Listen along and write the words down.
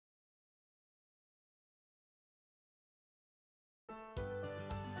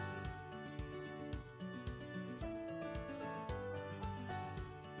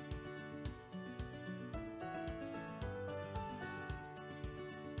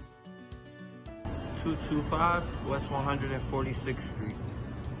2225 West 146th Street.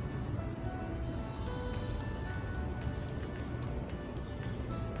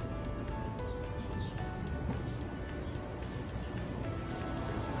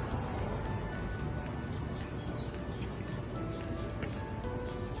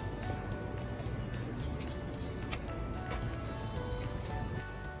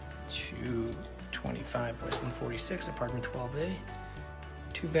 To 25 West 146, apartment 12A.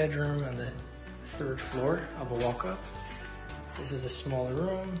 2-bedroom on the 3rd floor of a walk-up. This is the smaller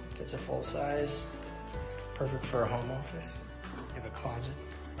room, fits a full size, perfect for a home office. You have a closet,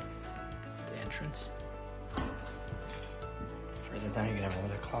 the entrance. Further down you can have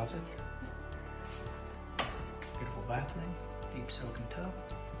another closet. Beautiful bathroom, deep soaking tub.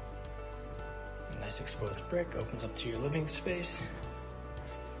 A nice exposed brick, opens up to your living space.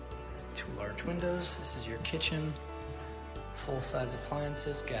 2 large windows, this is your kitchen. Full-size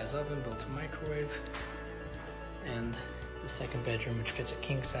appliances, gas oven, built-in microwave, and the 2nd bedroom, which fits a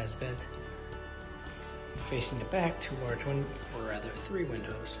king-size bed. Facing the back, 3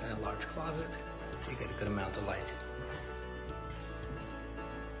 windows and a large closet, so you get a good amount of light.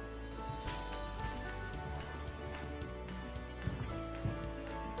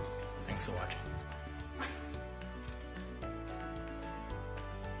 Thanks for watching.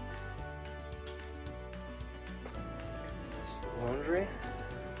 Laundry.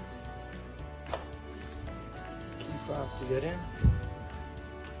 Key fob to get in.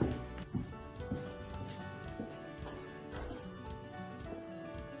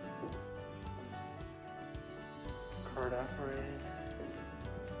 Card operated.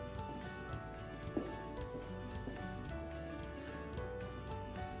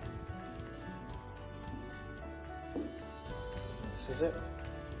 This is it.